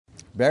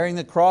Bearing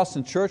the cross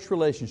in church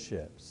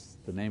relationships,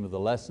 the name of the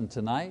lesson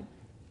tonight.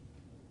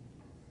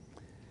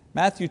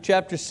 Matthew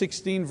chapter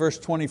 16, verse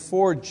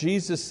 24,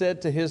 Jesus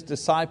said to His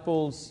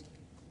disciples,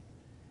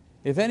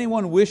 "If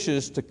anyone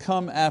wishes to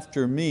come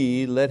after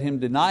me, let him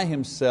deny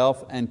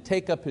himself and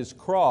take up his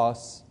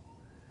cross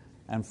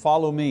and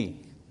follow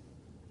me."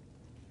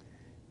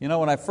 You know,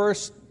 when I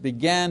first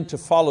began to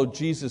follow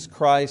Jesus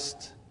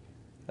Christ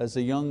as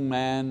a young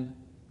man,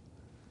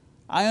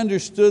 I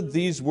understood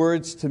these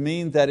words to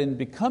mean that in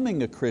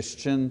becoming a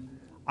Christian,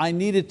 I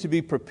needed to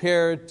be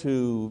prepared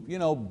to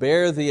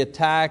bear the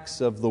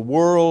attacks of the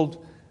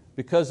world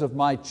because of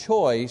my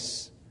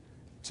choice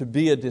to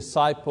be a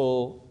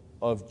disciple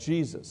of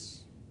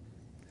Jesus.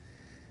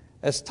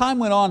 As time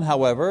went on,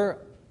 however,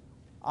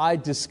 I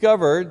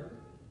discovered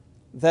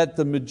that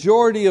the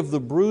majority of the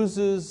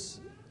bruises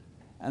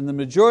and the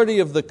majority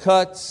of the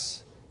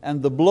cuts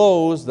and the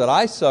blows that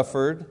I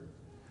suffered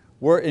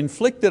were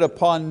inflicted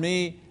upon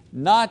me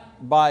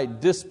not by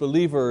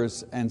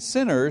disbelievers and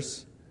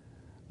sinners,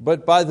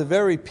 but by the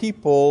very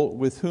people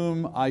with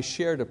whom I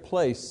shared a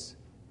place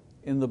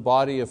in the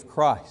body of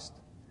Christ.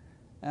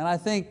 And I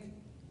think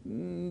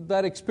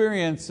that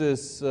experience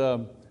is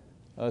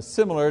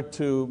similar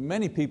to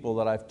many people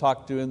that I've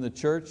talked to in the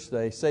church.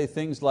 They say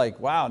things like,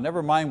 "Wow,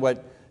 never mind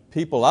what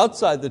people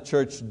outside the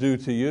church do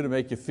to you to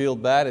make you feel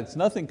bad. It's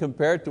nothing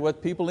compared to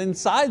what people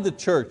inside the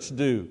church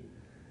do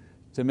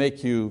to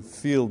make you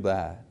feel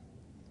bad."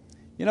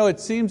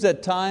 It seems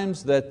at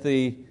times that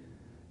the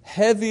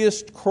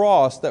heaviest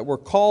cross that we're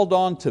called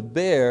on to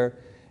bear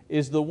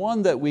is the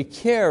one that we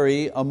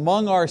carry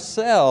among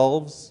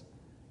ourselves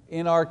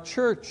in our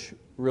church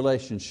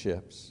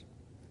relationships.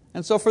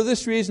 And so for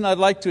this reason, I'd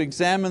like to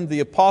examine the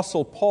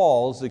Apostle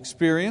Paul's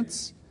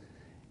experience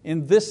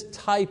in this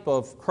type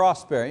of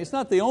cross-bearing. It's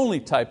not the only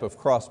type of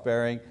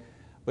cross-bearing,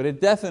 but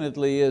it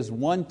definitely is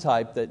one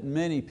type that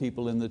many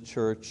people in the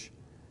church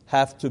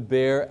have to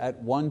bear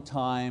at one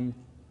time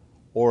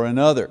or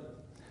another.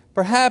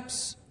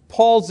 Perhaps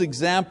Paul's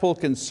example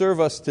can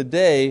serve us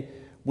today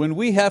when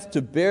we have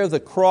to bear the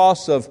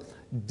cross of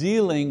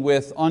dealing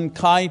with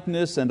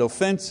unkindness and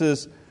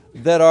offenses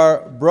that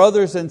our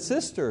brothers and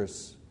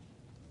sisters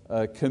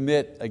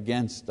commit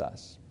against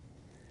us.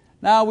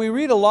 Now, we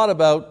read a lot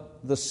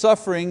about the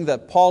suffering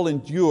that Paul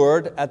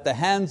endured at the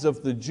hands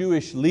of the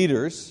Jewish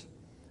leaders,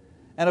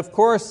 and of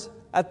course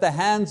at the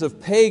hands of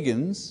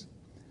pagans,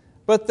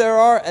 but there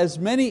are as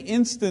many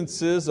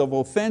instances of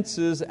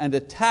offenses and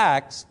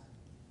attacks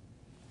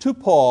to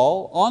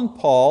Paul, on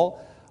Paul,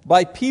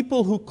 by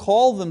people who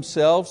call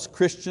themselves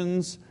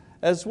Christians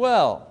as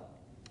well.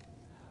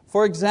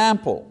 For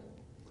example,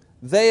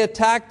 they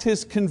attacked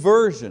his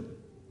conversion.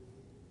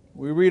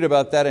 We read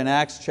about that in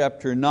Acts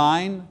chapter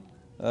 9,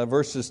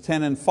 verses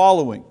 10 and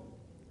following.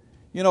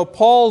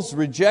 Paul's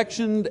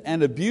rejection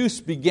and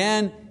abuse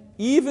began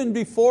even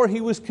before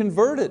he was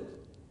converted.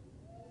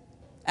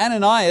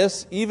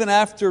 Ananias, even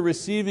after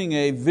receiving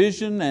a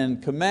vision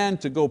and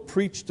command to go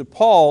preach to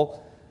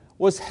Paul,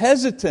 was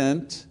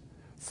hesitant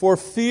for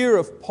fear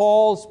of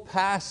Paul's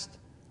past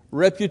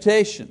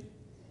reputation.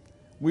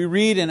 We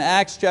read in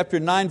Acts chapter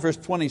 9, verse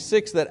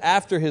 26, that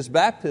after his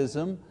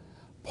baptism,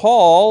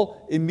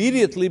 Paul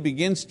immediately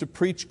begins to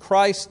preach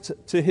Christ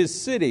to his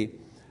city.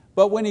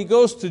 But when he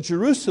goes to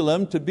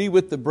Jerusalem to be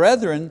with the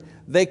brethren,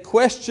 they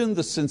question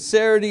the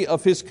sincerity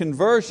of his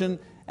conversion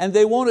and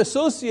they won't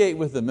associate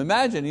with him.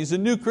 Imagine, he's a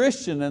new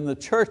Christian and the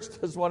church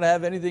doesn't want to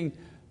have anything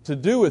to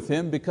do with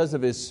him because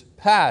of his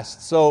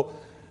past. So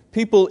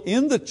people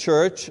in the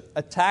church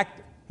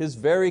attacked his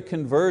very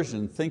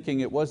conversion,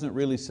 thinking it wasn't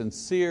really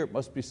sincere, it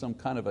must be some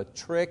kind of a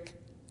trick.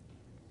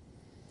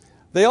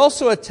 They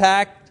also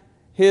attacked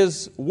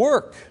his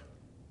work.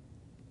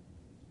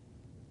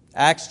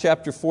 Acts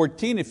chapter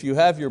 14, if you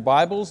have your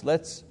Bibles,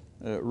 let's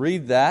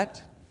read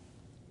that.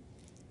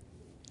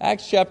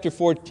 Acts chapter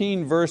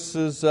 14,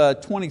 verses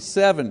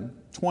 27,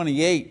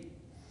 28.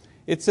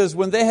 It says,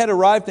 "When they had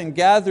arrived and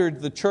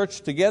gathered the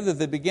church together,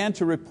 they began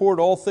to report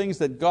all things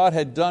that God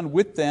had done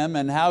with them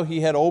and how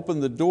He had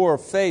opened the door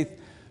of faith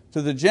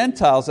to the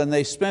Gentiles, and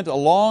they spent a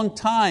long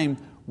time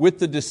with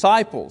the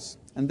disciples."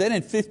 And then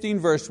in 15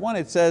 verse 1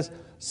 it says,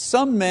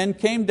 "Some men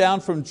came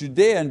down from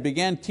Judea and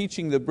began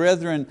teaching the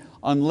brethren,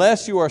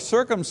 unless you are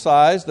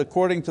circumcised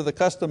according to the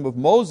custom of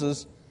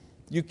Moses,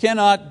 you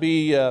cannot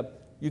be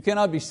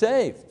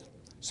saved."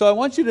 So I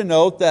want you to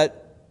note that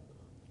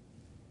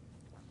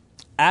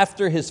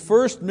after his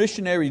first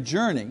missionary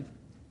journey,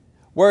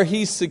 where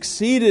he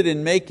succeeded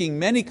in making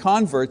many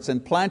converts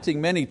and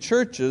planting many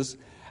churches,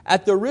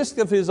 at the risk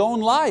of his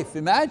own life.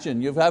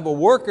 Imagine, you have a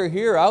worker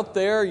here out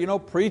there,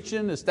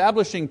 preaching,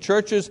 establishing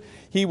churches.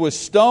 He was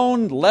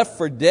stoned, left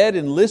for dead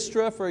in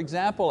Lystra, for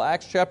example,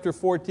 Acts chapter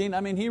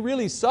 14. He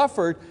really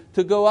suffered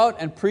to go out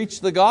and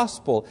preach the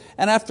gospel.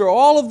 And after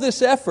all of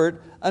this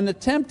effort, an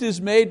attempt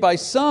is made by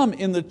some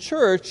in the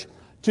church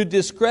to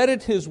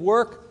discredit his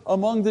work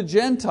among the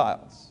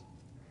Gentiles.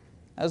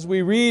 As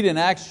we read in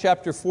Acts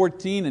chapter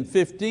 14 and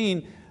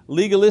 15,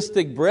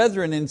 legalistic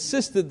brethren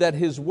insisted that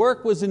his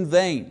work was in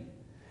vain,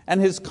 and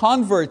his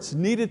converts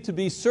needed to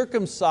be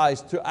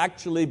circumcised to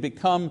actually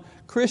become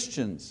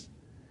Christians.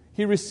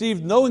 He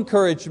received no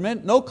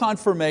encouragement, no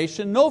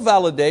confirmation, no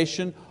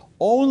validation,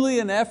 only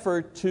an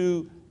effort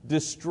to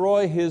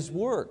destroy his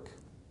work.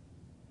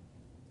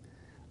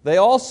 They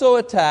also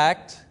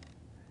attacked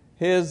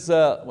his,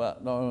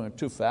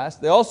 too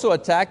fast. They also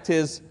attacked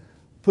his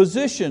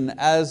position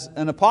as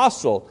an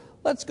apostle.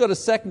 Let's go to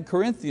 2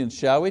 Corinthians,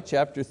 shall we?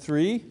 Chapter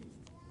 3.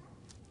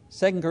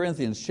 2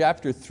 Corinthians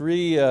chapter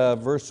 3,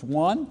 verse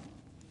 1.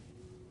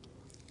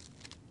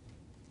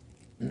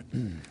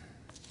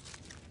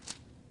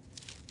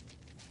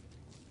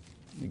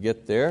 You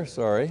get there,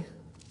 sorry.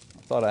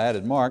 I thought I had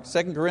it marked.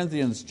 2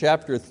 Corinthians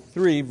chapter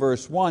 3,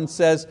 verse 1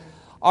 says,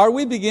 "Are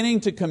we beginning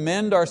to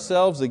commend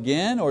ourselves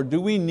again, or do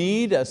we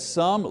need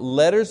some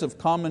letters of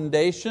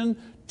commendation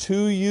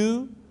to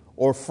you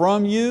or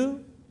from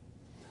you?"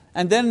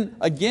 And then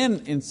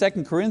again in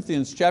 2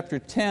 Corinthians chapter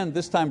 10,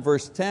 this time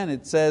verse 10,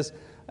 it says,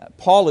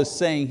 Paul is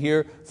saying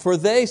here, "For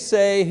they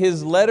say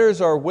his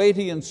letters are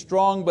weighty and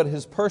strong, but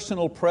his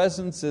personal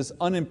presence is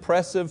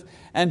unimpressive,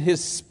 and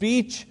his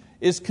speech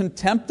is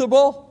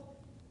contemptible."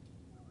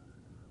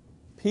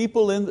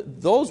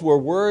 Those were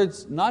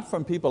words not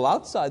from people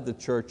outside the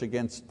church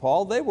against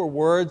Paul, they were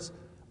words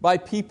by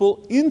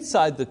people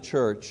inside the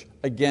church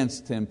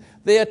against him.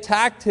 They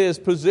attacked his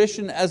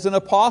position as an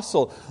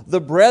apostle. The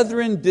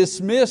brethren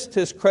dismissed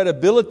his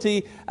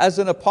credibility as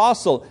an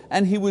apostle,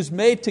 and he was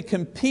made to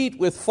compete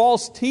with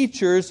false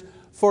teachers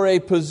for a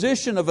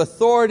position of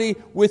authority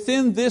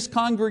within this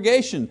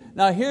congregation.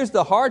 Now here's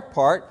the hard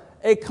part,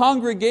 a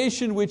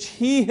congregation which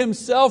he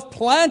himself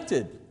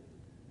planted.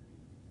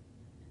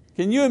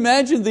 Can you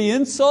imagine the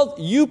insult?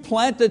 You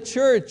plant a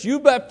church, you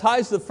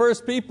baptize the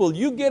first people,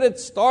 you get it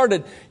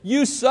started,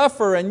 you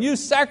suffer and you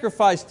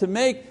sacrifice to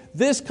make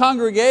this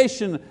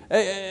congregation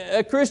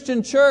a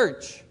Christian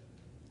church.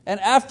 And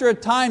after a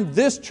time,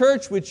 this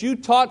church which you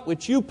taught,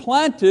 which you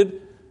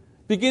planted,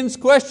 begins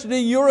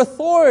questioning your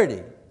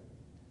authority,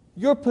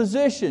 your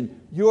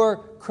position, your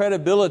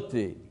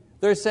credibility.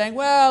 They're saying,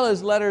 well,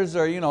 his letters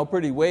are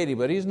pretty weighty,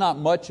 but he's not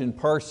much in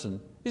person.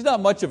 He's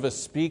not much of a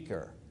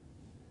speaker.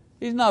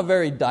 He's not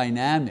very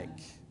dynamic.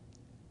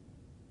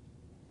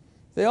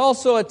 They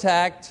also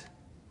attacked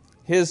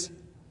his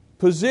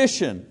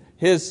position,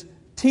 his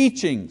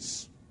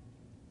teachings.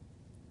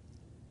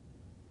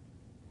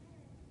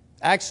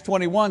 Acts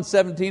 21,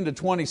 17 to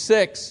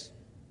 26.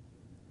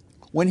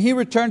 When he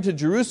returned to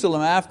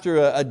Jerusalem after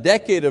a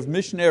decade of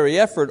missionary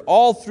effort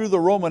all through the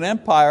Roman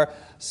Empire,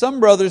 some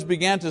brothers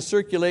began to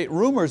circulate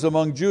rumors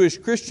among Jewish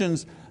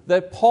Christians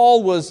that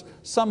Paul was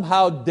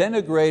somehow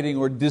denigrating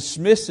or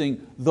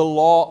dismissing the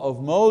law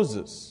of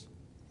Moses.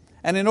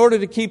 And in order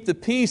to keep the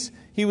peace,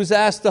 he was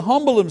asked to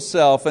humble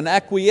himself and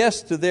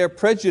acquiesce to their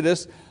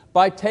prejudice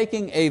by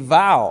taking a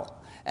vow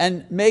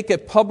and make a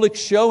public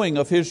showing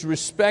of his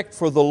respect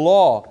for the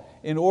law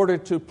in order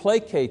to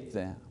placate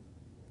them.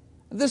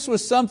 This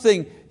was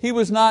something he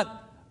was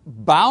not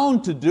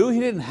bound to do. He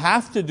didn't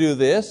have to do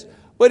this,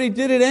 but he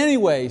did it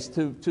anyways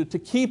to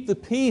keep the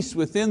peace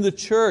within the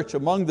church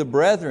among the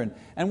brethren.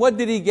 And what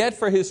did he get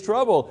for his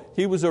trouble?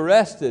 He was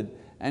arrested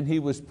and he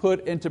was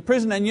put into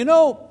prison. And you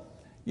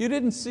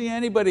didn't see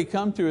anybody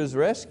come to his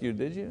rescue,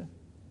 did you?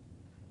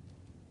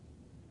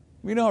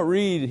 We don't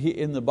read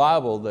in the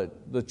Bible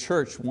that the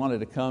church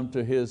wanted to come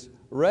to his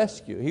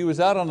rescue. He was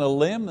out on a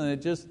limb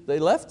and they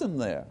left him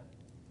there.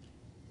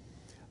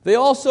 They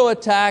also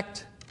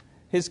attacked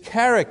his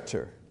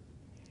character.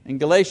 In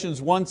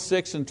Galatians 1,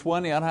 6 and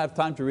 20, I don't have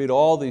time to read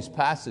all these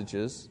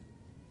passages.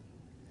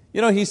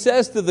 He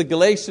says to the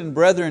Galatian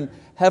brethren,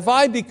 "Have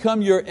I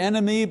become your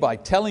enemy by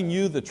telling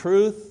you the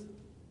truth?"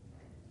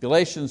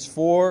 Galatians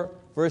 4,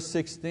 verse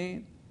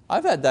 16.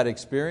 I've had that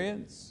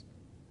experience.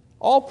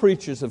 All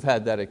preachers have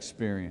had that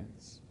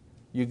experience.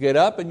 You get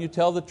up and you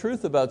tell the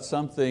truth about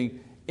something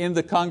in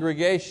the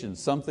congregation.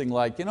 Something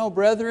like,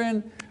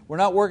 brethren, we're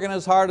not working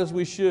as hard as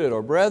we should.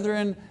 Or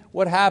brethren,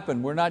 what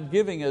happened? We're not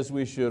giving as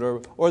we should.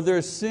 Or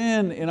there's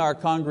sin in our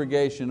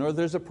congregation. Or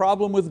there's a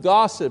problem with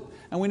gossip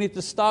and we need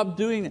to stop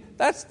doing it.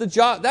 That's the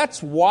job.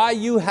 That's why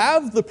you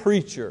have the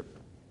preacher.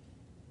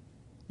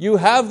 You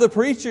have the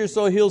preacher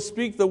so he'll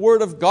speak the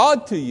word of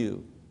God to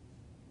you.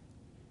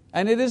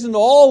 And it isn't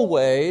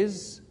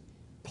always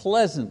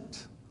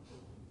pleasant.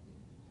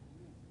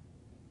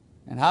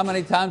 And how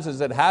many times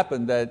has it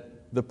happened that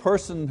the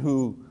person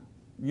who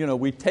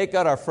we take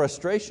out our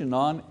frustration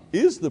on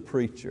is the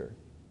preacher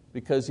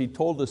because he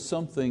told us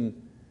something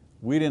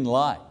we didn't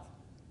like?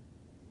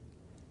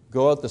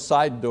 Go out the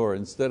side door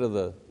instead of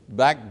the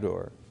back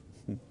door.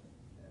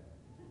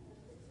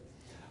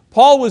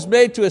 Paul was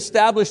made to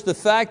establish the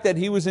fact that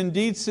he was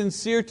indeed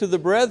sincere to the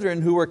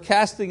brethren who were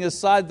casting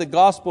aside the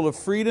gospel of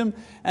freedom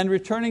and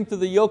returning to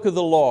the yoke of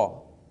the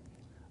law.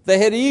 They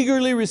had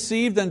eagerly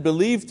received and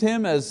believed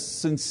him as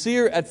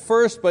sincere at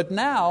first, but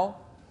now,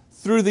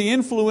 through the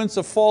influence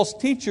of false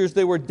teachers,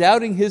 they were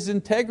doubting his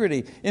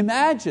integrity.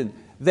 Imagine,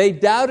 they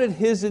doubted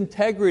his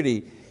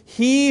integrity.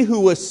 He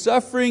who was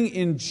suffering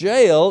in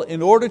jail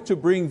in order to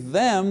bring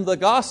them the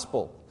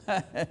gospel.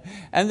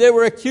 And they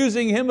were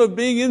accusing him of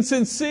being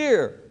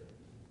insincere.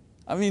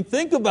 I mean,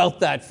 think about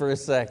that for a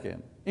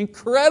second.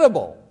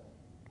 Incredible.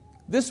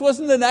 This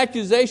wasn't an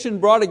accusation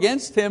brought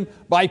against him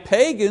by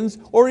pagans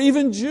or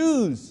even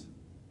Jews.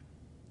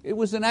 It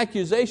was an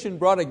accusation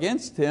brought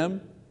against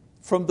him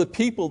from the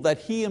people that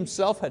he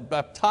himself had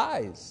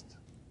baptized.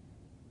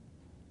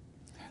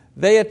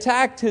 They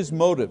attacked his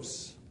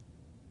motives.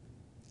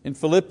 In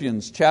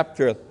Philippians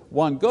chapter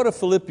 1, go to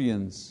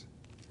Philippians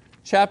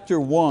chapter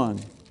 1,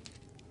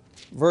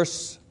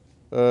 verse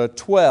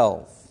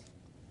 12.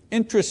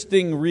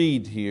 Interesting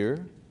read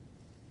here.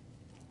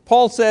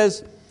 Paul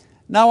says,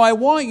 "Now I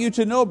want you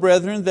to know,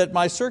 brethren, that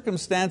my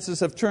circumstances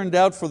have turned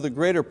out for the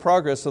greater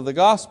progress of the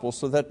gospel,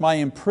 so that my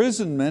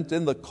imprisonment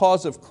in the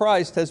cause of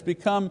Christ has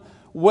become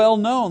well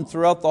known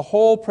throughout the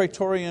whole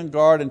Praetorian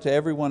Guard and to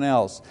everyone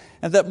else,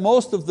 and that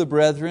most of the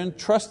brethren,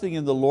 trusting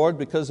in the Lord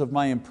because of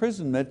my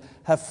imprisonment,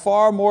 have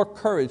far more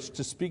courage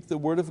to speak the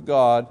word of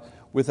God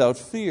without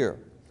fear.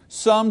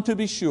 Some, to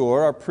be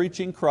sure, are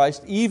preaching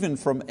Christ even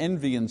from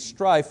envy and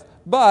strife,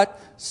 but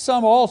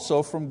some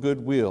also from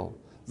goodwill.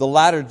 The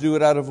latter do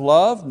it out of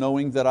love,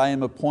 knowing that I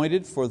am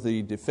appointed for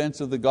the defense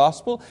of the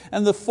gospel,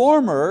 and the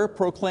former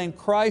proclaim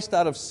Christ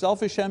out of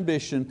selfish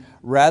ambition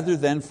rather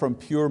than from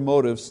pure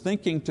motives,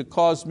 thinking to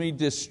cause me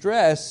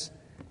distress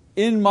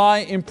in my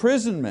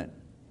imprisonment."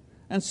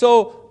 And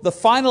so the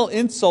final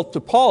insult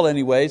to Paul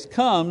anyways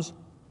comes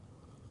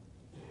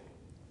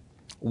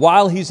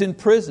while he's in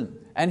prison.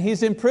 And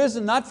he's in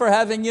prison not for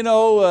having,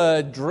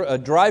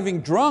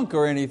 driving drunk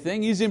or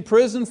anything. He's in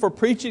prison for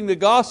preaching the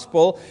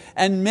gospel,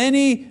 and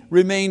many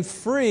remain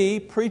free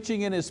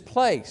preaching in his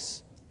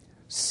place.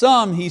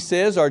 Some, he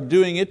says, are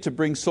doing it to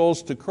bring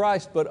souls to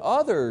Christ, but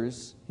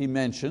others, he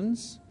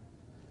mentions,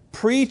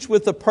 preach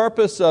with the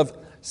purpose of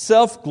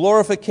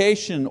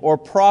self-glorification or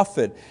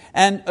profit,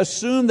 and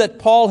assume that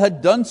Paul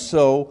had done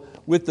so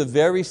with the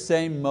very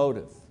same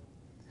motive.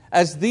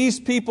 As these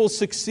people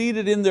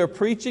succeeded in their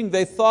preaching,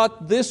 they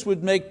thought this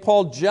would make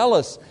Paul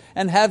jealous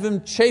and have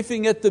him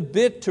chafing at the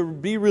bit to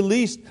be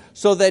released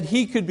so that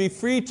he could be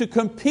free to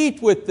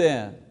compete with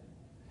them.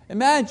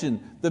 Imagine,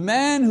 the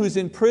man who's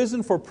in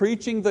prison for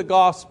preaching the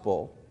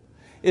gospel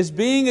is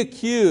being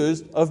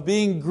accused of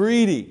being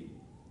greedy,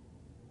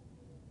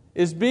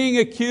 is being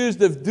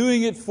accused of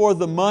doing it for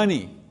the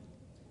money.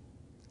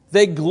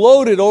 They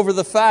gloated over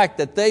the fact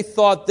that they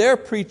thought their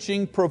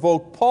preaching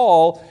provoked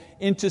Paul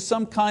into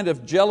some kind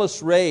of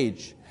jealous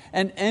rage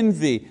and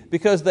envy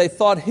because they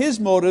thought his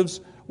motives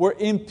were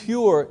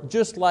impure,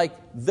 just like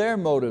their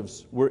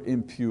motives were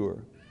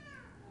impure.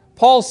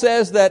 Paul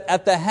says that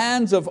at the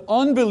hands of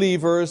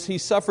unbelievers he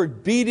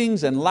suffered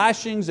beatings and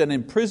lashings and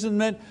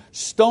imprisonment,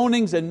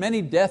 stonings and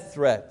many death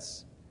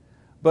threats.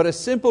 But a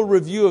simple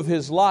review of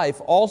his life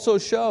also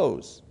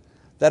shows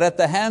that at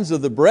the hands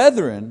of the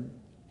brethren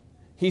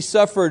he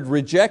suffered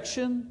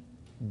rejection,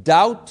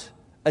 doubt,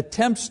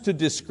 attempts to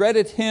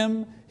discredit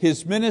him,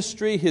 his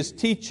ministry, his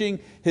teaching,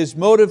 his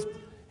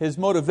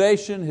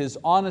motivation, his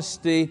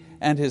honesty,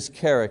 and his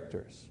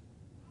character.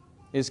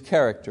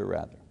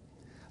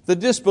 The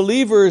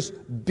disbelievers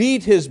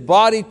beat his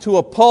body to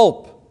a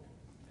pulp,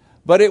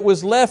 but it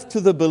was left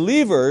to the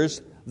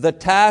believers the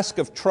task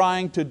of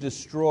trying to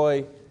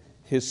destroy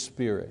his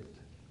spirit.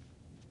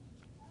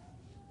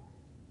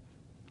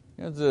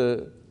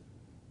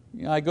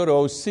 I go to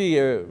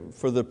OC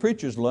for the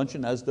preacher's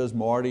luncheon, as does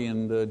Marty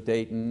and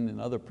Dayton, and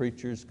other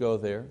preachers go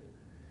there.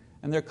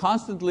 And they're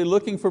constantly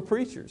looking for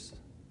preachers.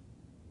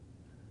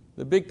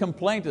 The big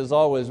complaint is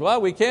always, well,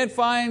 we can't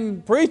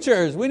find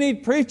preachers. We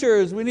need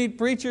preachers. We need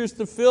preachers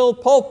to fill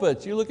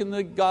pulpits. You look in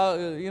the,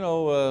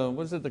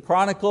 the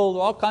Chronicle,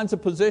 all kinds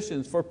of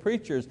positions for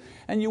preachers.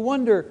 And you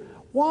wonder,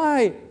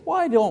 why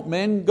don't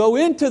men go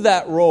into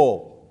that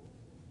role?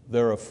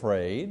 They're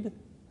afraid.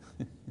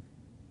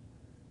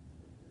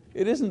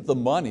 It isn't the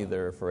money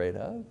they're afraid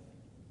of.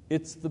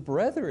 It's the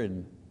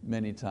brethren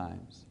many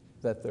times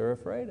that they're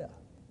afraid of.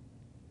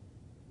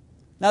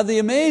 Now the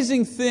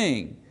amazing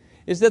thing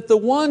is that the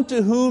one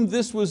to whom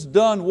this was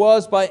done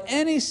was, by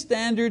any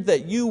standard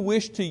that you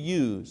wish to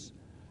use,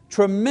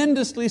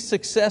 tremendously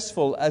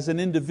successful as an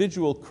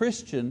individual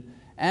Christian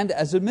and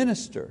as a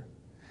minister.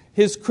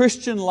 His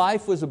Christian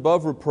life was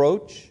above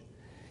reproach.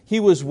 He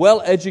was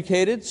well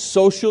educated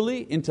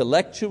socially,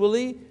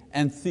 intellectually,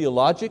 and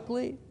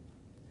theologically.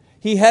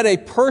 He had a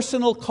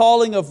personal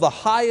calling of the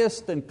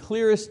highest and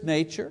clearest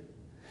nature.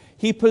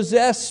 He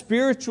possessed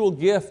spiritual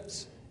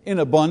gifts in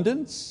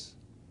abundance.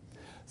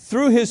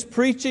 Through his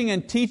preaching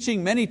and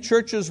teaching, many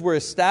churches were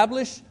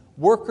established,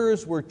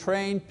 workers were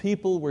trained,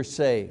 people were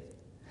saved.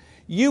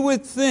 You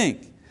would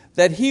think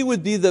that he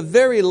would be the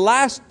very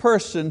last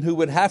person who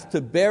would have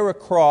to bear a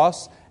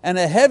cross, and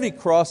a heavy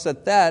cross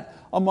at that,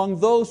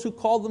 among those who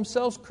call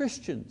themselves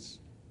Christians.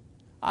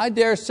 I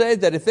dare say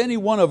that if any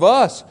one of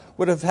us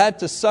would have had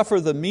to suffer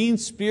the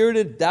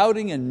mean-spirited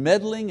doubting and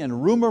meddling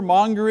and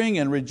rumor-mongering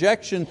and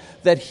rejection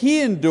that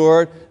he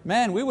endured,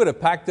 man, we would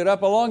have packed it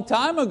up a long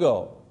time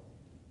ago.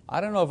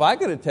 I don't know if I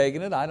could have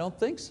taken it, I don't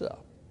think so.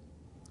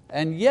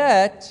 And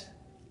yet,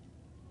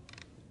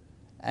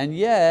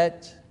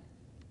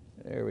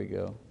 There we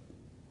go.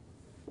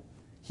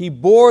 He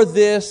bore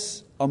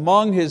this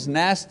among his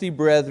nasty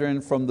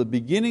brethren from the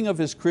beginning of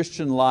his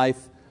Christian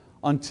life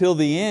until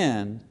the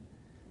end.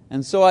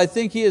 And so I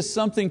think he has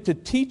something to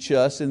teach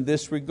us in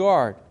this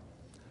regard.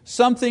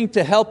 Something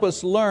to help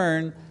us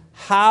learn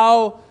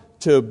how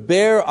to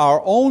bear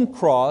our own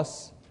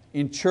cross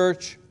in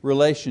church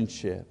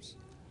relationships.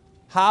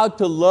 How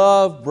to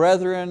love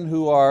brethren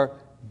who are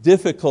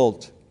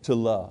difficult to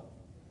love.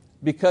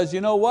 Because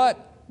you know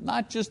what?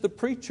 Not just the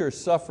preacher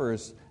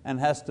suffers and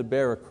has to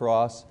bear a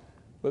cross,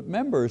 but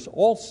members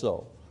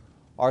also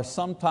are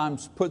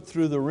sometimes put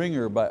through the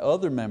ringer by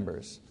other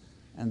members,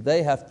 and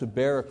they have to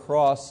bear a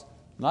cross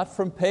not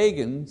from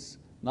pagans,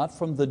 not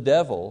from the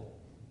devil,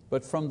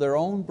 but from their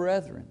own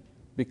brethren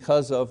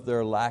because of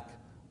their lack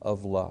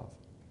of love.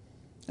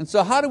 And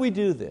so how do we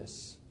do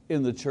this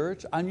in the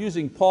church? I'm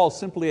using Paul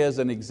simply as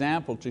an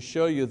example to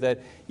show you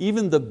that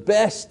even the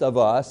best of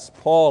us,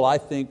 Paul I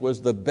think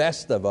was the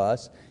best of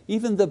us,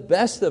 even the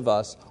best of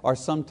us are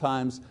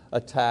sometimes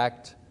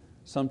attacked,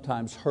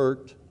 sometimes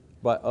hurt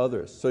by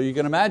others. So you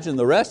can imagine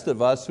the rest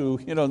of us who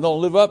don't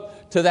live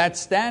up to that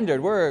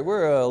standard.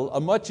 We're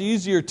a much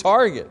easier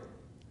target.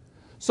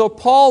 So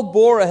Paul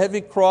bore a heavy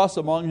cross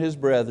among his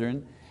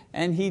brethren,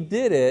 and he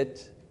did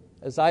it,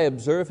 as I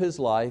observe his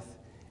life,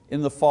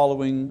 in the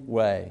following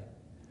way.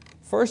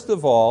 First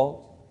of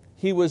all,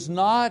 he was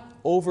not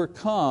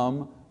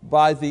overcome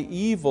by the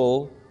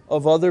evil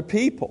of other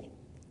people.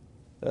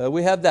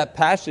 We have that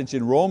passage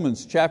in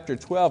Romans chapter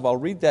 12. I'll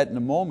read that in a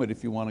moment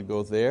if you want to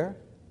go there.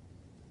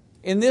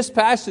 In this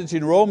passage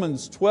in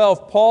Romans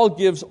 12, Paul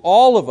gives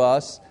all of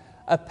us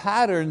a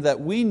pattern that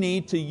we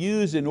need to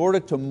use in order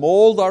to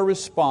mold our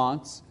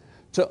response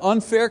to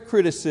unfair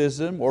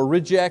criticism or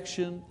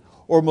rejection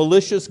or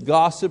malicious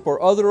gossip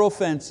or other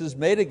offenses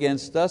made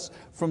against us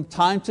from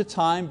time to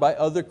time by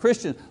other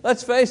Christians.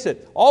 Let's face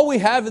it, all we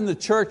have in the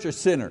church are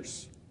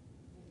sinners.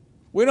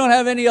 We don't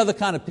have any other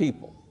kind of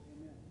people.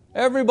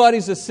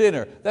 Everybody's a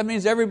sinner. That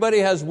means everybody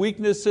has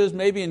weaknesses,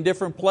 maybe in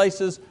different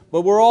places,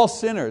 but we're all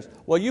sinners.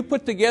 Well, you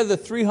put together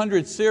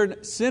 300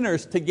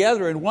 sinners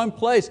together in one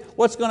place,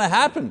 what's going to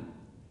happen?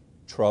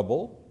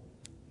 Trouble,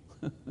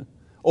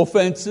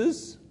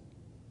 offenses,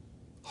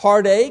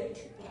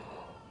 heartache,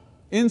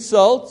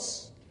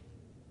 insults.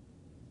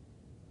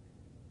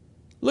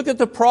 Look at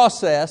the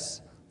process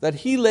that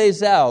he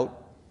lays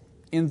out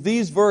in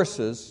these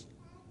verses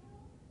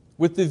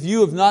with the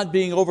view of not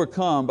being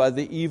overcome by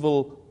the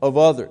evil of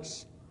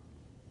others.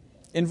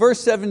 In verse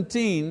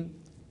 17,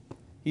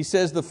 he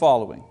says the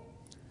following: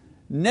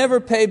 never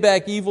pay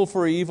back evil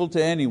for evil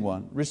to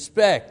anyone.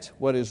 Respect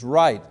what is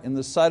right in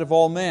the sight of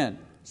all men.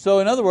 So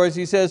in other words,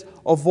 he says,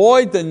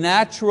 avoid the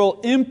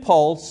natural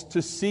impulse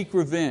to seek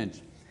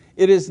revenge.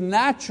 It is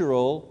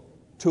natural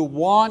to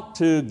want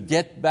to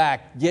get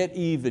back, get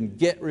even,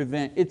 get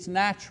revenge. It's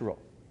natural.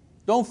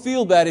 Don't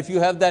feel bad if you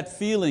have that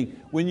feeling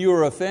when you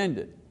are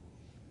offended.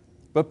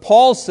 But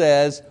Paul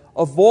says,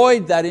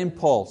 avoid that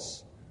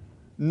impulse.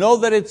 Know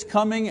that it's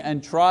coming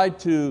and try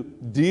to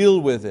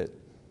deal with it.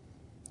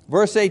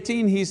 Verse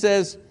 18, he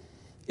says,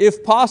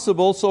 if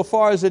possible, so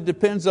far as it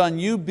depends on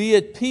you, be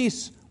at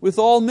peace with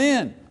all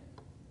men.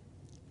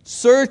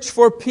 Search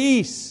for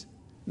peace,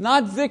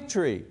 not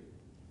victory,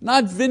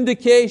 not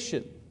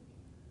vindication.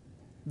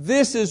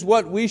 This is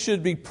what we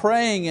should be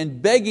praying and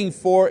begging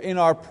for in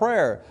our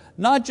prayer.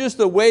 Not just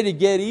a way to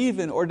get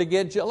even or to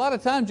get... A lot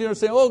of times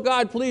say, oh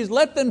God, please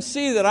let them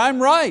see that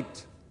I'm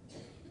right.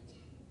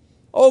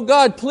 Oh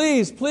God,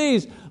 please,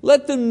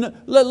 let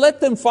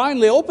them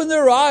finally open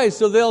their eyes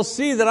so they'll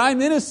see that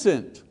I'm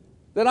innocent,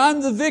 that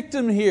I'm the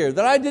victim here,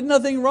 that I did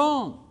nothing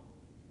wrong.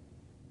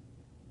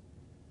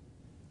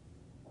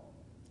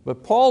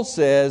 But Paul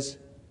says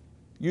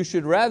you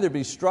should rather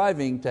be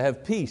striving to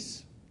have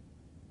peace.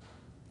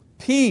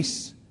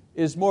 Peace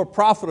is more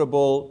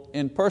profitable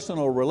in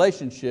personal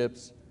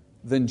relationships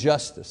than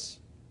justice.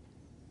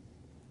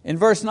 In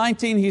verse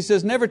 19 he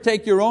says, never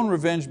take your own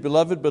revenge,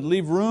 beloved, but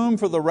leave room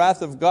for the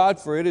wrath of God,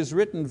 for it is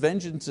written,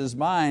 vengeance is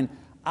mine,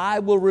 I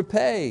will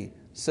repay,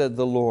 said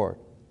the Lord.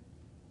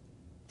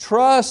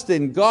 Trust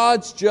in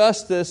God's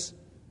justice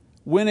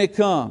when it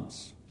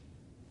comes.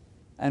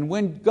 And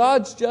when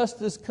God's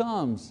justice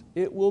comes,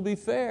 it will be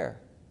fair.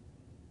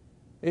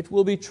 It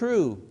will be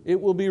true. It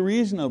will be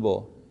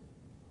reasonable.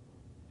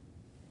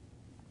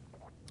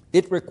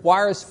 It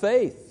requires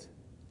faith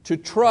to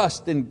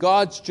trust in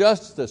God's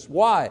justice.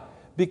 Why?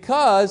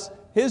 Because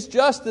His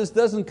justice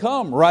doesn't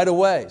come right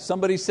away.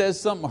 Somebody says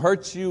something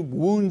hurts you,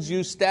 wounds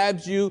you,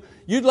 stabs you.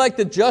 You'd like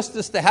the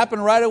justice to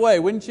happen right away,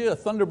 wouldn't you? A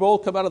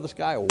thunderbolt come out of the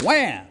sky,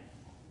 wham!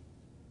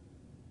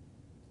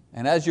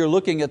 And as you're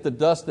looking at the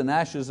dust and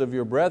ashes of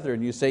your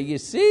brethren, you say, you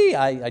see,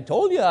 I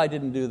told you I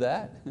didn't do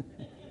that.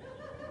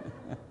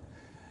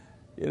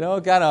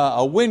 Kind of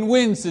a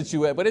win-win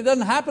situation. But it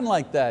doesn't happen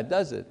like that,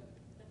 does it?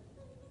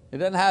 It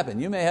doesn't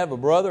happen. You may have a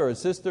brother or a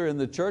sister in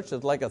the church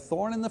that's like a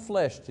thorn in the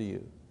flesh to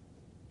you.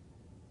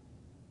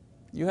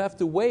 You have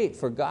to wait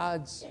for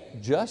God's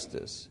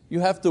justice. You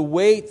have to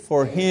wait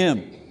for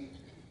Him,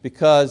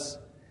 because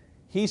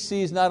He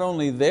sees not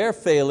only their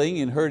failing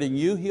in hurting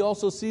you, He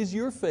also sees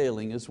your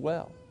failing as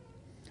well.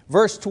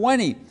 Verse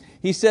 20,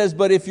 He says,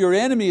 but if your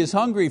enemy is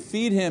hungry,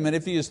 feed him, and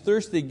if he is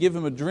thirsty, give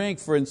him a drink,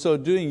 for in so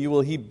doing you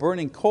will heap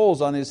burning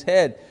coals on his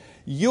head.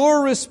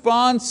 Your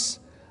response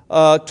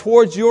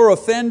towards your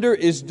offender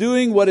is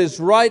doing what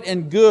is right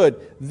and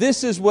good.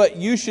 This is what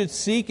you should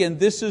seek, and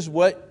this is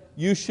what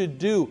you should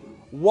do.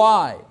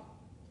 Why?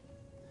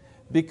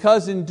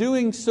 Because in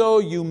doing so,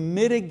 you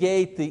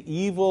mitigate the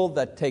evil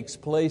that takes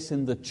place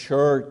in the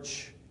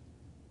church.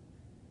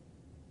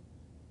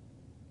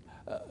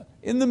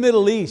 In the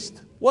Middle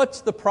East,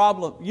 what's the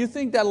problem? You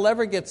think that'll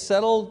ever get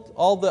settled,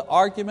 all the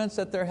arguments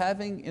that they're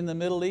having in the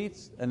Middle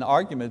East? And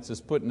arguments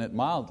is putting it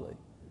mildly.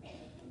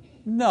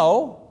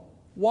 No.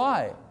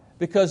 Why?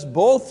 Because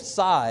both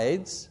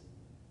sides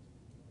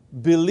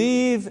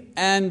believe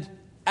and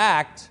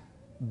act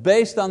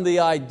based on the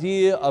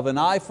idea of an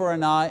eye for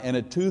an eye and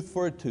a tooth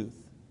for a tooth.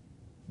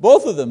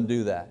 Both of them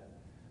do that.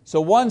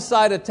 So one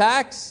side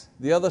attacks,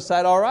 the other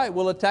side, all right,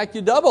 we'll attack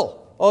you double.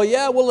 Oh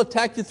yeah, we'll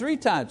attack you 3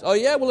 times. Oh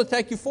yeah, we'll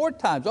attack you 4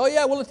 times. Oh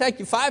yeah, we'll attack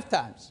you 5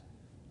 times.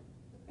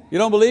 You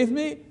don't believe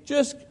me?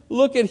 Just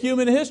look at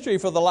human history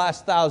for the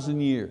last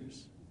 1,000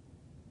 years.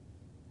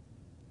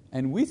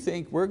 And we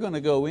think we're going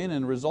to go in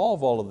and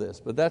resolve all of this,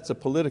 but that's a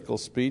political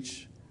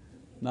speech,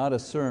 not a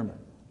sermon.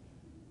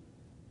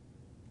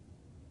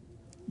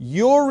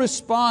 Your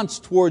response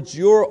towards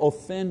your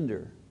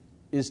offender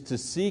is to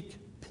seek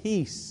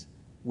peace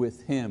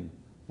with him,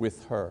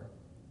 with her.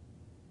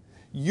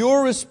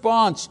 Your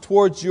response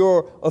towards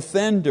your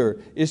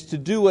offender is to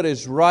do what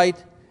is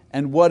right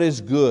and what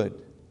is good.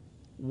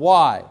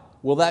 Why?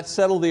 Will that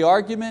settle the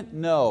argument?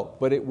 No,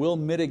 but it will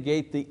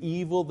mitigate the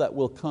evil that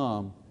will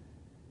come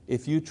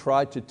if you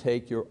try to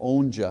take your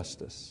own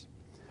justice.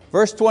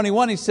 Verse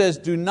 21, he says,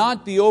 do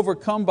not be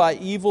overcome by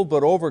evil,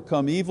 but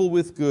overcome evil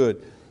with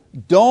good.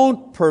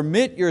 Don't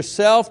permit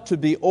yourself to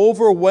be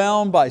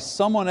overwhelmed by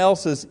someone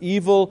else's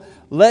evil.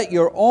 Let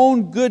your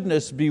own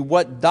goodness be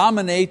what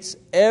dominates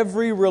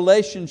every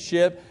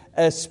relationship,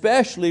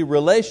 especially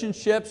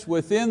relationships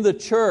within the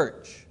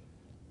church.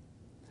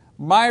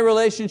 My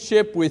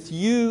relationship with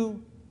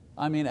you,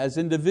 as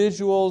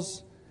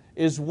individuals,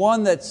 is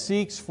one that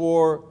seeks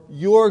for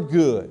your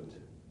good,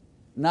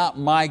 not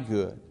my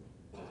good.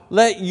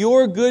 Let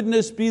your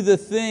goodness be the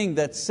thing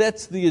that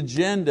sets the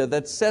agenda,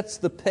 that sets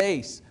the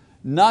pace,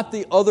 not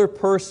the other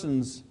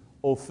person's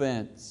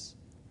offense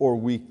or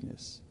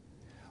weakness.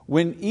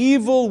 When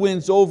evil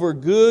wins over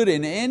good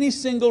in any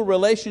single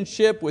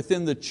relationship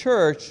within the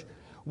church,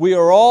 we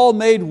are all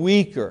made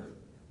weaker.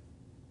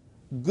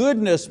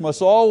 Goodness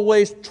must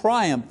always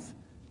triumph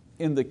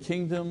in the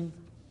kingdom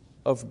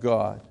of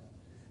God.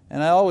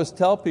 And I always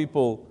tell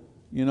people,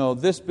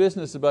 this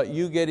business about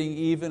you getting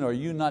even, or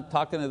you not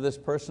talking to this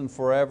person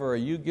forever, or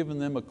you giving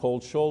them a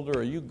cold shoulder,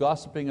 or you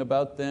gossiping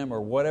about them,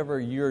 or whatever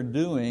you're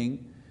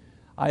doing,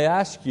 I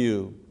ask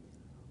you,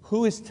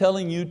 who is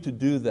telling you to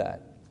do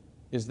that?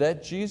 Is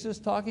that Jesus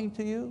talking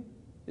to you?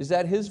 Is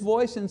that His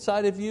voice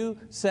inside of you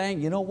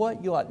saying, you know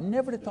what, you ought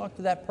never to talk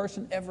to that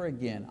person ever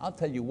again. I'll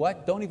tell you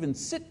what, don't even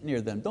sit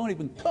near them. Don't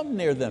even come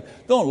near them.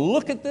 Don't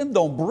look at them.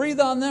 Don't breathe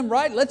on them,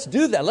 right? Let's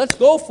do that. Let's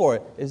go for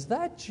it. Is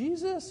that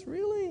Jesus,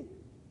 really?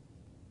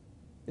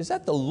 Is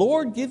that the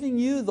Lord giving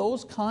you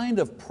those kind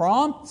of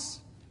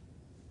prompts?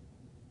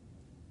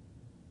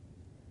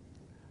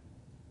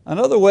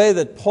 Another way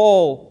that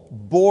Paul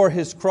bore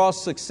his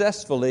cross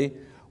successfully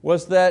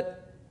was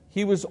that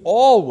he was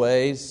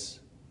always,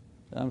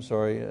 I've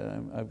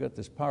got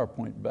this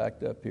PowerPoint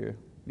backed up here.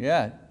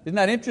 Yeah, isn't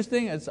that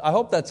interesting? I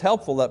hope that's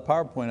helpful, that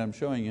PowerPoint I'm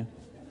showing you.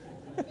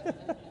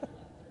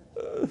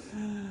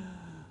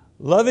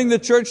 Loving the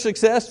church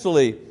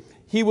successfully,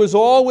 he was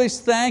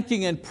always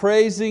thanking and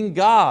praising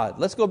God.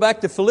 Let's go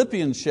back to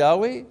Philippians, shall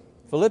we?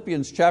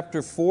 Philippians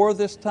chapter 4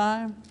 this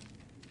time.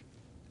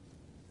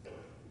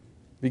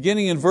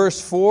 Beginning in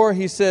verse 4,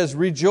 he says,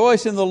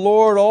 rejoice in the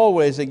Lord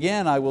always.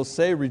 Again, I will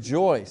say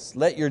rejoice.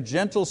 Let your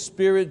gentle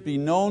spirit be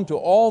known to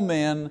all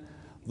men.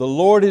 The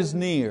Lord is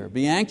near.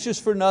 Be anxious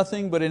for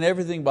nothing, but in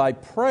everything by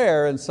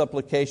prayer and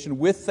supplication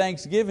with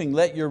thanksgiving.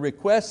 Let your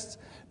requests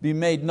be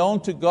made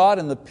known to God,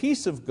 and the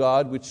peace of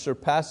God, which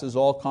surpasses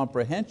all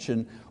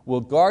comprehension,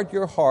 will guard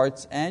your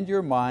hearts and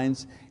your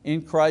minds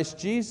in Christ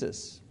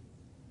Jesus.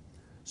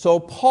 So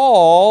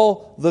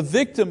Paul, the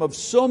victim of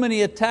so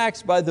many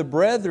attacks by the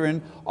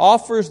brethren,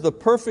 offers the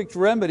perfect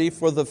remedy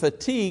for the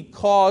fatigue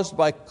caused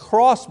by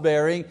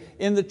cross-bearing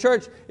in the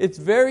church. It's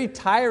very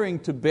tiring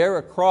to bear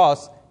a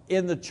cross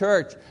in the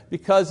church,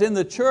 because in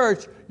the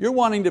church you're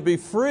wanting to be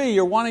free,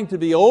 you're wanting to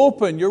be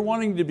open, you're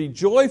wanting to be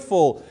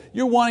joyful,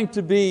 you're wanting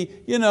to be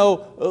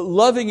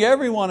loving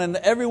everyone and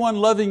everyone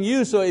loving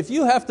you. So if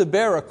you have to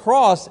bear a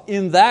cross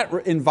in that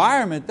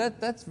environment,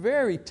 that's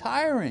very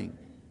tiring.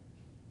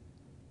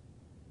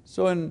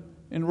 So in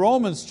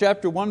Romans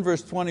chapter 1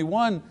 verse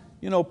 21,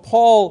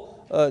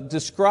 Paul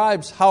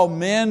describes how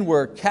men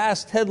were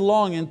cast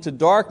headlong into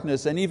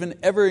darkness and even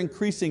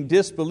ever-increasing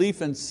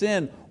disbelief and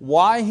sin.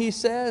 Why, he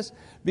says?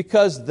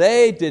 Because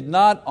they did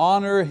not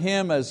honor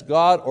Him as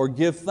God or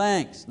give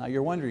thanks. Now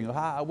you're wondering,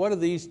 what are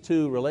these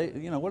two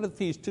related? What are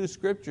these two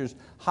scriptures?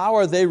 How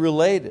are they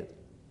related?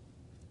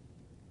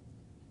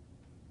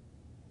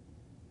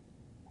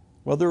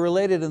 Well, they're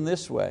related in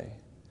this way.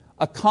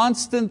 A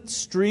constant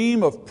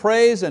stream of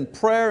praise and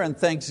prayer and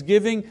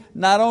thanksgiving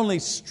not only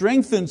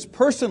strengthens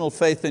personal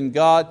faith in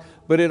God,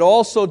 but it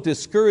also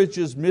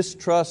discourages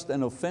mistrust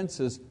and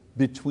offenses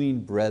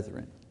between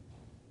brethren.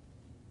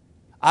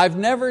 I've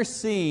never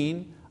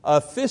seen a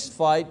fist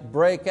fight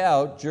break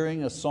out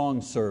during a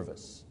song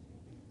service.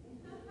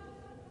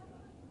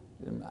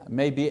 It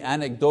may be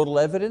anecdotal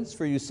evidence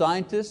for you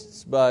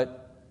scientists,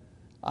 but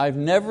I've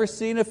never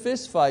seen a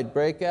fist fight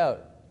break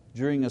out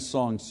during a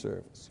song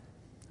service.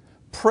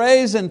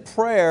 Praise and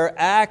prayer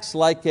acts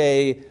like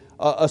a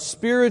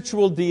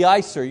spiritual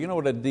de-icer. You know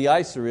what a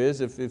de-icer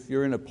is? If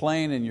you're in a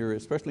plane and you're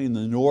especially in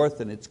the north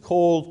and it's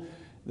cold,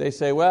 they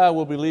say, well,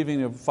 we'll be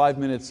leaving 5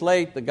 minutes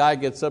late. The guy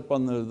gets up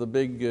on the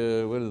big,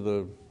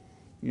 the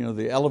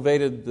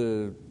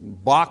elevated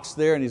box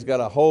there, and he's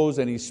got a hose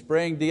and he's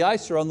spraying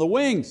de-icer on the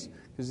wings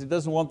because he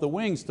doesn't want the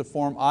wings to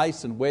form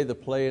ice and weigh the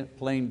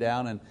plane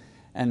down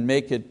and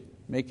make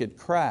it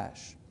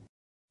crash.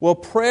 Well,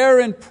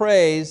 prayer and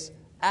praise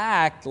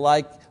act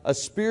like a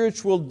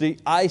spiritual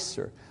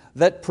de-icer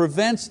that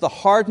prevents the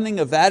hardening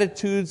of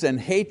attitudes and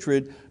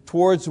hatred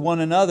towards one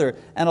another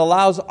and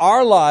allows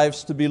our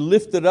lives to be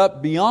lifted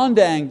up beyond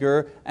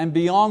anger and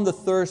beyond the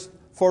thirst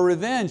for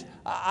revenge.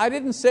 I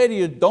didn't say to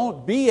you,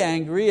 don't be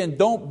angry and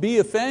don't be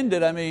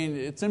offended. I mean,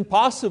 it's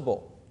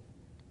impossible.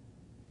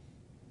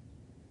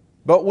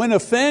 But when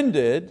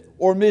offended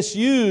or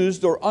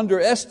misused or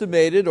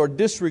underestimated or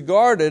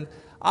disregarded,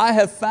 I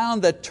have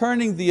found that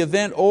turning the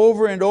event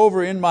over and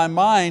over in my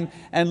mind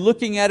and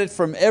looking at it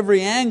from every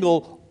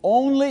angle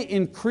only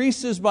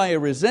increases my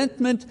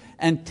resentment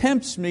and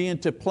tempts me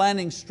into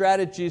planning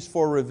strategies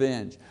for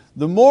revenge.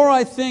 The more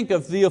I think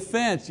of the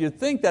offense, you'd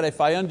think that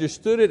if I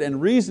understood it and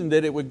reasoned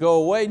it, it would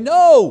go away.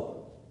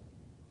 No!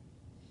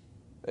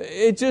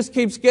 It just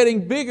keeps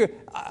getting bigger.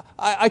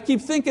 I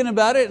keep thinking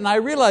about it and I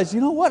realize,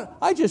 you know what?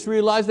 I just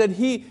realized that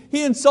he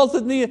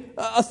insulted me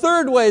a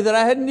third way that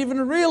I hadn't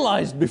even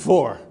realized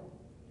before.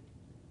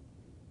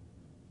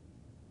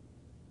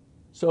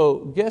 So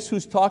guess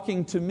who's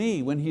talking to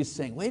me when he's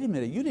saying, wait a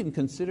minute, you didn't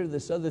consider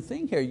this other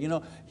thing here.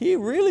 He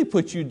really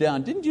put you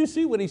down. Didn't you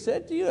see what he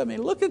said to you? I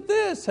mean, look at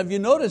this. Have you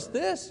noticed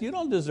this? You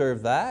don't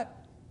deserve that.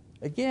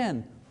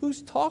 Again,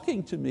 who's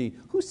talking to me?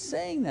 Who's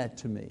saying that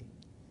to me?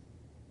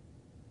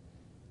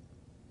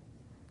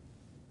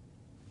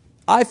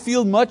 I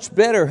feel much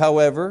better,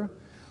 however,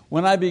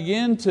 when I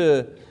begin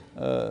to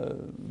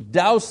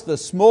douse the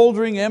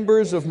smoldering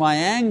embers of my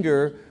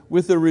anger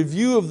with a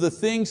review of the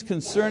things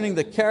concerning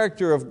the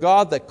character of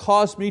God that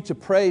caused me to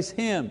praise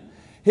Him,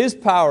 His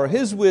power,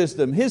 His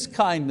wisdom, His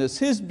kindness,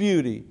 His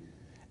beauty,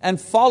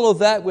 and follow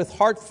that with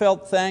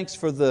heartfelt thanks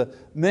for the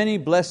many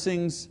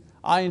blessings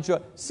I enjoy.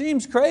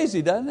 Seems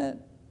crazy, doesn't it?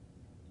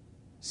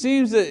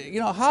 Seems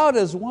that, how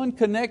does one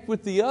connect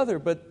with the other?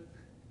 But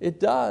it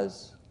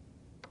does.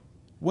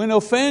 When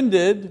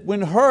offended,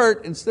 when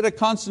hurt, instead of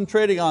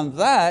concentrating on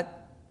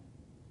that,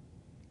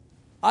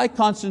 I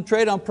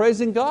concentrate on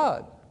praising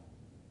God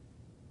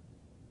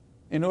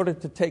in order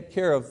to take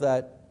care of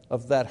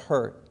that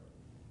hurt.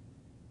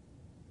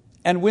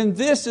 And when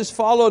this is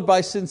followed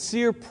by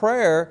sincere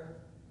prayer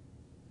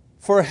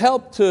for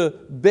help to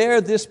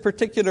bear this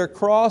particular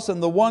cross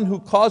and the one who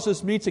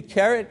causes me to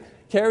carry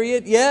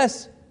it,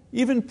 yes,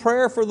 even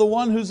prayer for the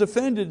one who's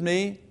offended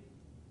me,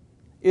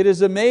 it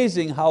is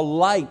amazing how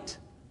light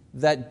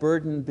that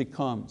burden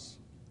becomes.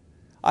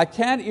 I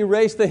can't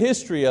erase the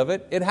history of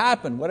it. It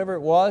happened, whatever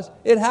it was,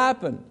 it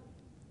happened.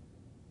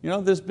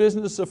 This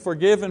business of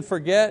forgive and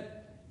forget,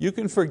 you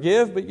can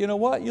forgive, but you know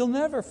what? You'll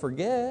never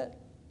forget.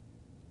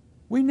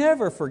 We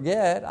never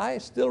forget. I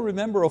still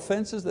remember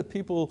offenses that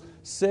people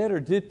said or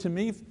did to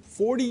me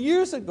 40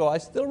 years ago. I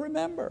still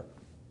remember.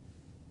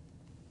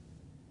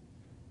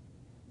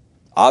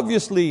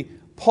 Obviously,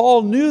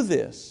 Paul knew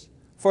this,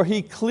 for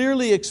he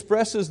clearly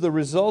expresses the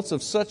results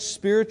of such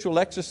spiritual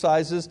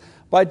exercises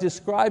by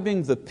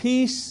describing the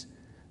peace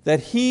that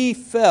he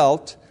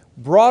felt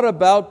brought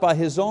about by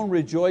his own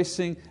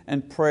rejoicing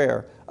and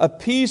prayer. A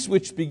peace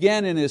which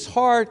began in his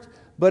heart,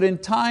 but in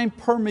time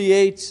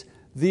permeates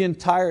the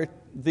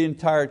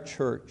entire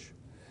church.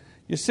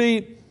 You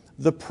see,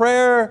 the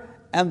prayer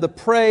and the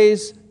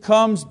praise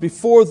comes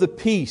before the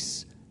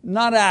peace,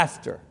 not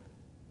after.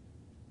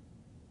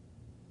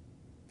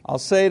 I'll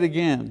say it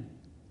again.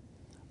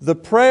 The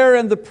prayer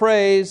and the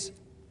praise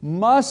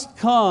must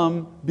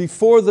come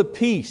before the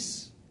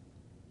peace,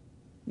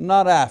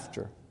 not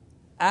after.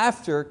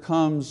 After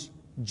comes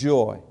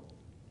joy.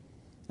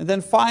 And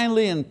then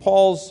finally, in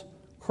Paul's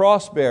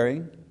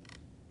cross-bearing,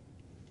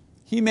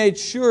 he made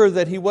sure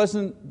that he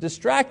wasn't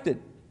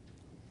distracted.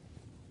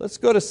 Let's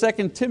go to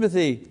 2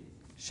 Timothy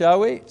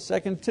shall we?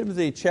 2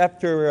 Timothy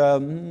chapter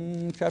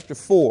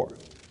 4.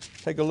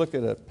 Take a look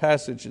at a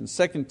passage in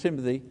 2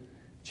 Timothy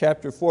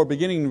chapter 4,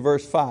 beginning in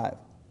verse 5.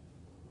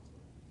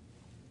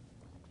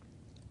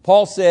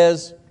 Paul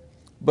says,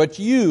 "But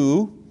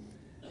you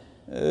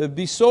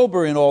be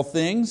sober in all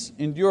things,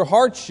 endure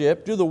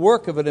hardship, do the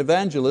work of an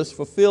evangelist,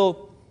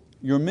 fulfill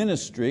your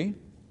ministry.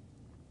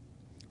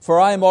 For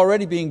I am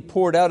already being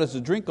poured out as a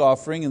drink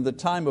offering, and the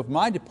time of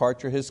my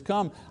departure has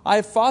come. I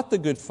have fought the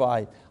good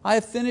fight. I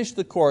have finished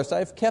the course. I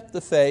have kept the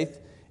faith.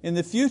 In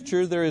the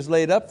future there is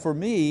laid up for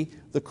me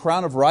the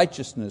crown of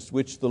righteousness,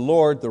 which the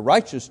Lord, the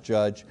righteous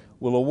judge,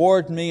 will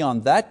award me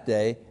on that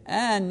day,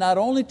 and not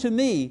only to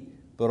me,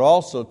 but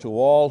also to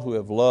all who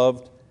have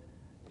loved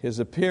His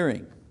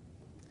appearing."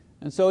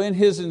 And so in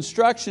his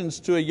instructions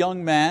to a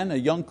young man, a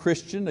young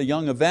Christian, a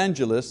young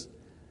evangelist,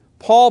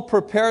 Paul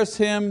prepares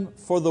him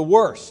for the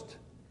worst.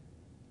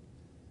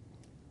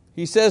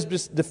 He says,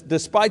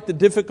 despite the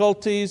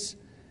difficulties,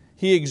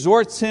 he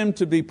exhorts him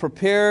to be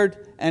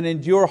prepared and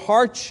endure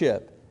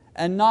hardship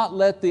and not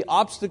let the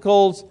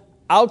obstacles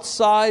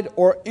outside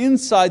or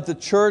inside the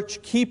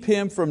church keep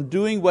him from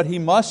doing what he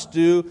must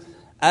do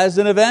as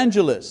an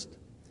evangelist.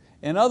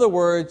 In other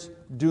words,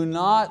 do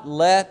not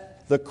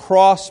let the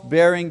cross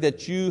bearing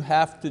that you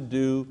have to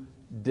do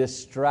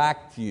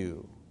distract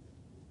you.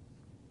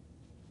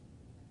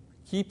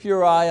 Keep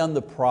your eye on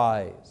the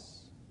prize.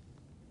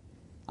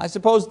 I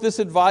suppose this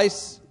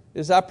advice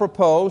is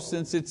apropos,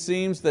 since it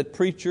seems that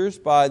preachers,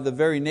 by the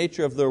very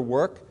nature of their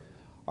work,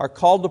 are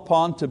called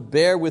upon to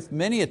bear with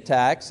many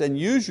attacks and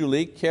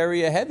usually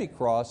carry a heavy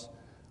cross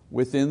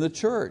within the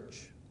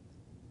church.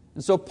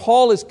 And so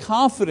Paul is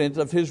confident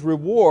of his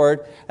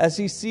reward as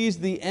he sees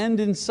the end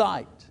in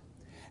sight.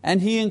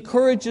 And he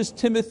encourages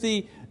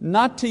Timothy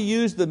not to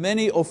use the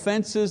many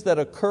offenses that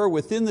occur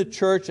within the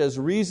church as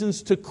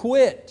reasons to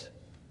quit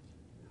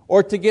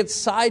or to get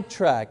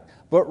sidetracked,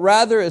 but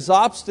rather as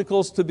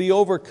obstacles to be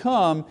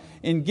overcome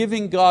in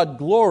giving God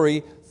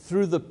glory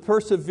through the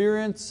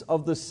perseverance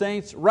of the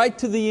saints right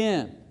to the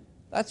end.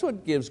 That's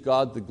what gives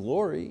God the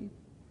glory.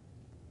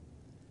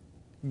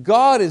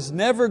 God is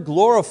never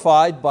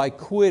glorified by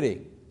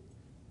quitting.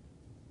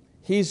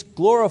 He's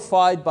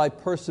glorified by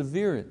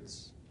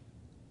perseverance.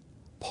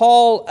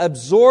 Paul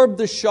absorbed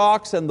the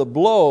shocks and the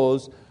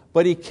blows,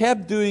 but he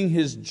kept doing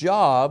his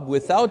job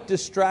without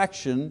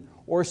distraction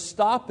or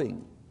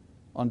stopping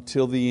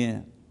until the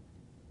end.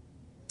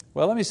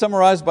 Well, let me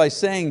summarize by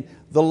saying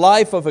the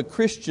life of a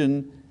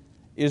Christian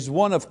is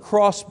one of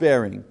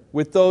cross-bearing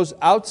with those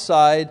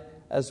outside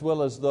as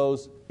well as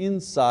those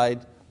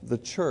inside the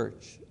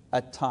church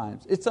at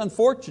times. It's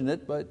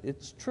unfortunate, but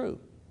it's true.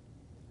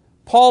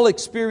 Paul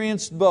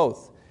experienced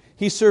both.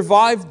 He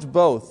survived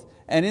both.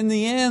 And in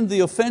the end, the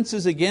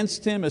offenses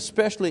against him,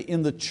 especially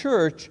in the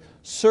church,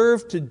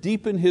 served to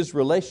deepen his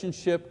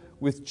relationship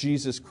with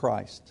Jesus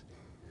Christ,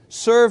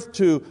 served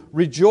to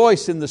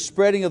rejoice in the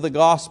spreading of the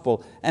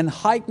gospel, and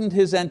heightened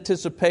his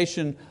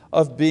anticipation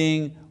of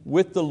being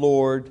with the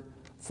Lord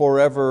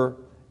forever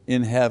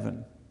in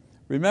heaven.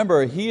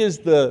 Remember, he is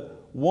the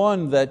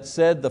one that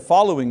said the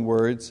following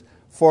words,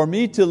 "For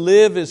me to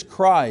live is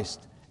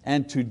Christ,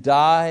 and to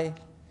die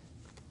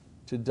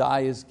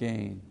is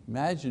gain."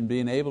 Imagine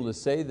being able to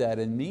say that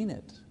and mean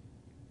it.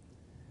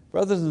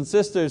 Brothers and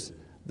sisters,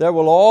 there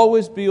will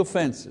always be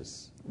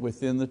offenses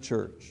within the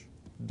church.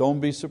 Don't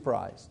be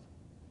surprised.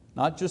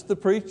 Not just the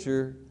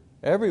preacher,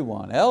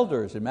 everyone.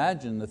 Elders,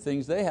 imagine the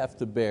things they have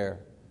to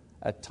bear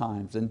at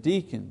times, and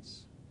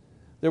deacons.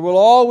 There will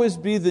always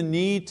be the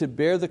need to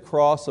bear the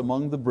cross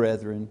among the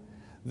brethren.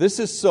 This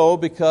is so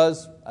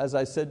because, as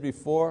I said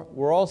before,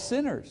 we're all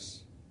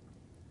sinners.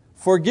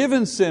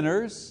 Forgiven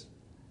sinners,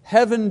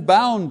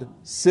 heaven-bound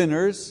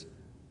sinners,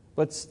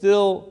 but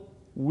still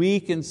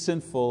weak and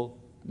sinful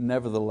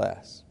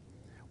nevertheless.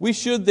 We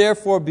should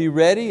therefore be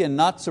ready and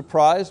not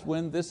surprised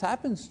when this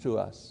happens to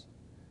us.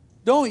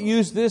 Don't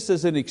use this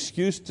as an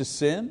excuse to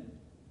sin.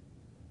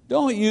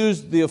 Don't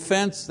use the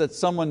offense that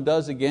someone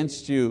does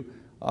against you,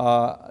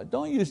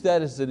 don't use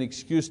that as an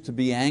excuse to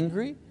be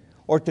angry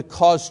or to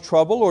cause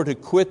trouble or to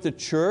quit the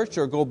church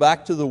or go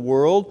back to the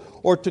world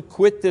or to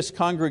quit this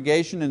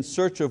congregation in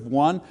search of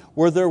one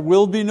where there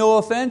will be no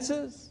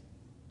offenses.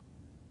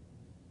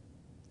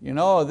 You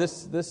know,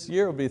 this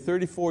year will be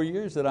 34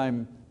 years that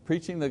I'm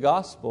preaching the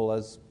gospel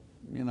as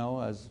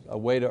a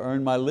way to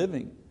earn my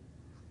living.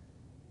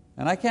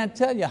 And I can't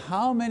tell you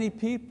how many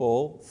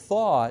people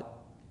thought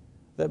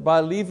that by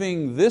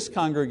leaving this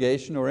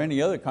congregation or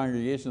any other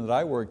congregation that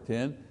I worked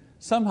in,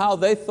 somehow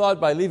they thought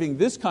by leaving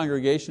this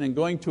congregation and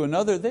going to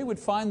another, they would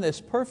find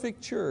this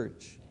perfect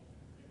church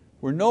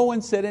where no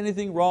one said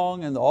anything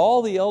wrong and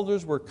all the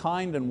elders were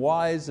kind and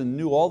wise and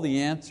knew all the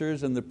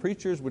answers, and the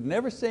preachers would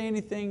never say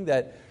anything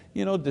that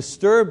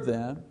disturbed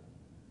them.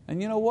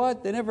 And you know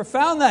what? They never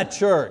found that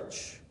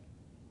church.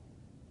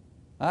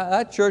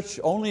 That church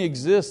only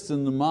exists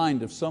in the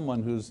mind of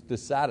someone who's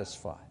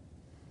dissatisfied.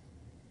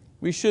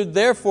 We should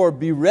therefore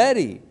be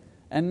ready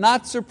and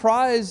not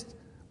surprised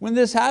when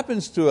this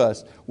happens to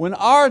us. When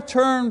our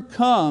turn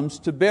comes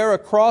to bear a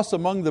cross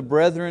among the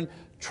brethren,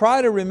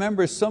 try to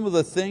remember some of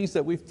the things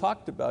that we've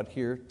talked about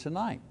here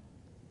tonight.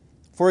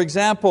 For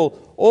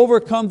example,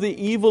 overcome the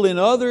evil in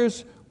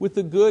others with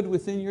the good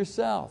within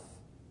yourself.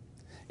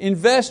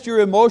 Invest your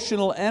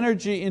emotional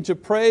energy into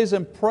praise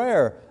and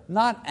prayer,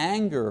 not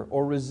anger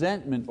or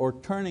resentment or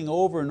turning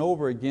over and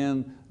over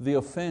again the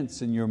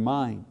offense in your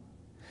mind.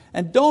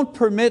 And don't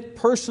permit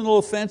personal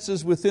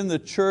offenses within the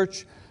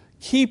church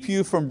keep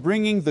you from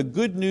bringing the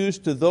good news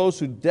to those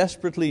who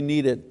desperately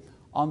need it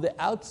on the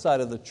outside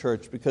of the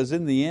church, because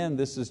in the end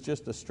this is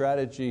just a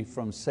strategy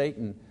from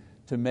Satan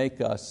to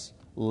make us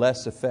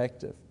less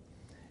effective.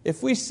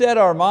 If we set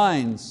our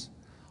minds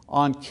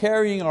on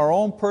carrying our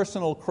own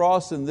personal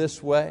cross in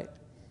this way,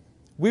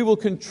 we will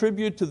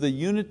contribute to the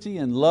unity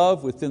and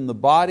love within the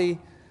body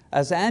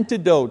as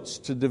antidotes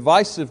to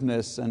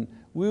divisiveness, and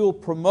we will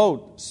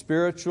promote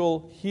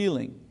spiritual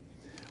healing.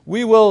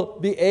 We will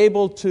be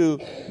able to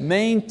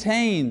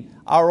maintain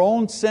our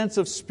own sense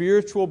of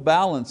spiritual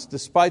balance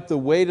despite the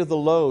weight of the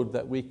load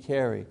that we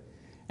carry.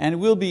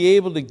 And we'll be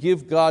able to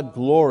give God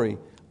glory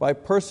by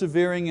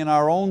persevering in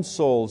our own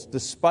souls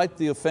despite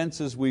the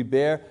offenses we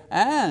bear.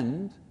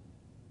 And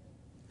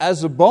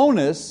as a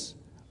bonus,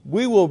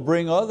 we will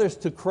bring others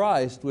to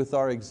Christ with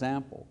our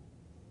example.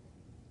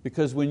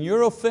 Because when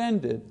you're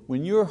offended,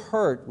 when you're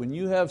hurt, when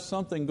you have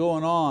something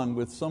going on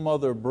with some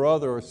other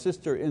brother or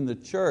sister in the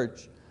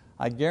church,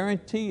 I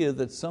guarantee you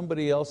that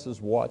somebody else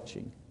is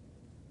watching.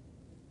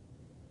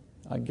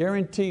 I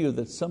guarantee you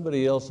that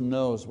somebody else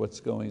knows what's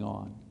going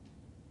on.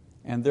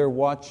 And they're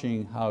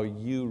watching how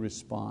you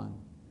respond.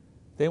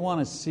 They want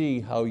to see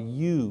how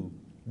you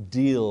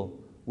deal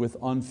with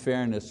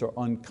unfairness or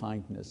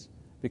unkindness.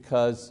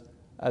 Because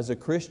as a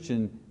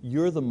Christian,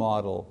 you're the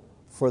model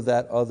for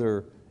that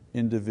other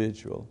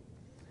individual.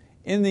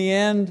 In the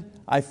end,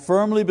 I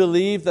firmly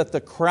believe that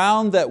the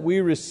crown that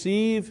we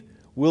receive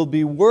will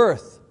be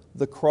worth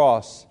the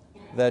cross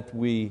that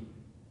we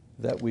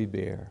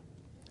bear.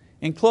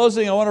 In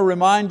closing, I want to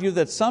remind you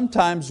that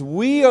sometimes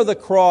we are the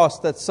cross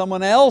that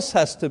someone else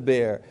has to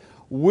bear.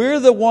 We're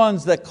the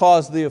ones that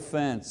cause the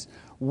offense.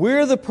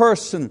 We're the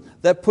person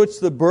that puts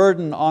the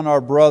burden on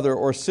our brother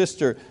or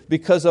sister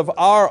because of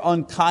our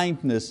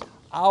unkindness,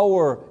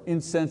 our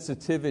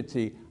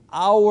insensitivity,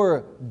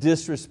 our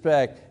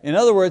disrespect. In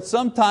other words,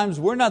 sometimes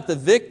we're not the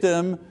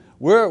victim,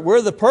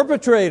 we're the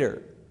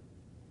perpetrator.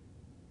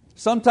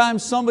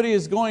 Sometimes somebody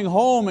is going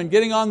home and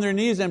getting on their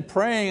knees and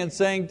praying and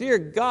saying, "Dear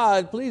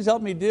God, please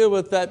help me deal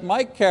with that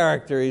Mike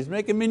character. He's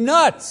making me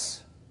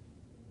nuts."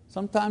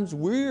 Sometimes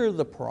we're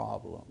the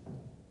problem.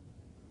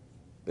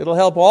 It'll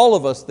help all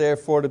of us,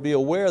 therefore, to be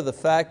aware of the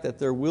fact that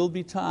there will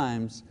be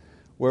times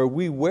where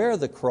we wear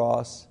the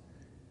cross,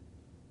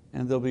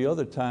 and there'll be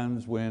other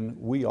times when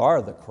we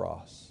are the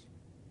cross.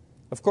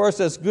 Of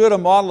course, as good a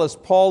model as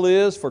Paul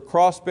is for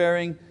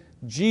cross-bearing,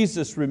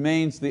 Jesus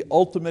remains the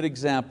ultimate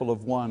example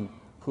of one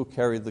who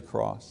carried the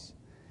cross.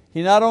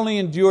 He not only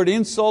endured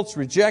insults,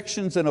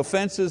 rejections, and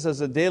offenses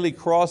as a daily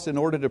cross in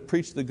order to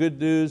preach the good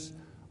news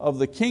of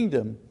the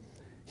kingdom,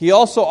 He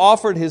also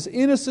offered His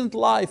innocent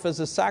life as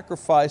a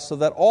sacrifice so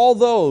that all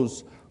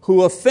those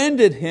who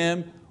offended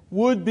Him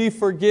would be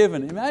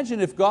forgiven. Imagine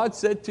if God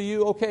said to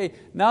you, okay,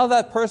 now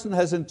that person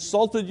has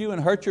insulted you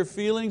and hurt your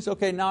feelings,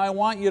 okay, now I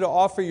want you to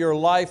offer your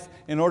life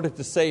in order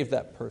to save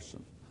that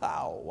person.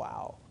 Oh,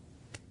 wow.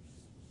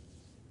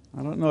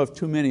 I don't know if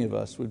too many of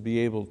us would be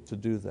able to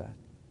do that.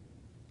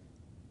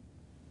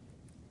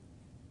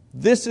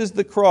 This is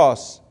the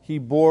cross He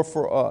bore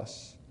for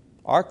us.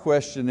 Our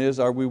question is,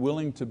 are we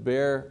willing to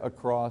bear a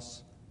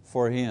cross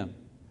for Him?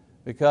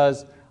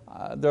 Because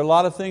there are a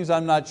lot of things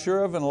I'm not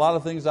sure of and a lot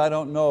of things I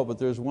don't know, but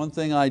there's one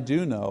thing I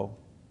do know.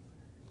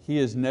 He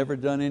has never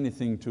done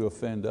anything to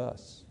offend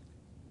us.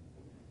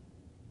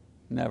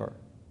 Never.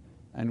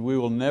 And we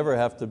will never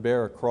have to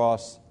bear a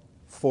cross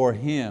for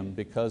Him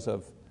because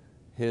of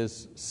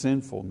His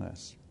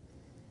sinfulness.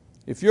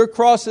 If your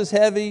cross is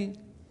heavy,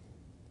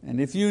 and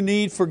if you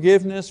need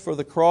forgiveness for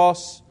the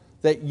cross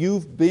that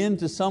you've been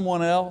to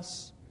someone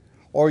else,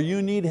 or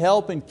you need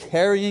help in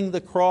carrying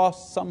the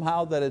cross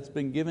somehow that it's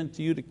been given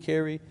to you to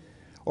carry,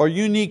 or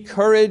you need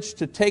courage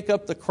to take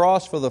up the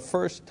cross for the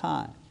first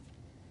time,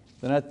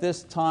 then at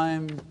this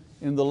time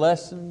in the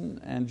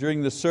lesson and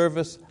during the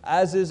service,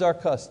 as is our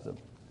custom,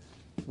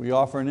 we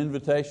offer an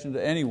invitation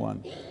to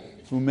anyone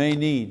who may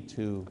need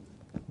to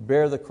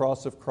bear the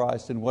cross of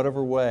Christ in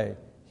whatever way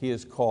He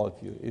has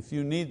called you. If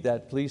you need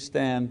that, please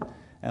stand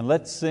and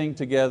let's sing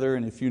together,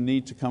 and if you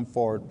need to come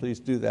forward, please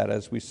do that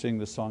as we sing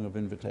the song of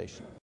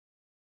invitation.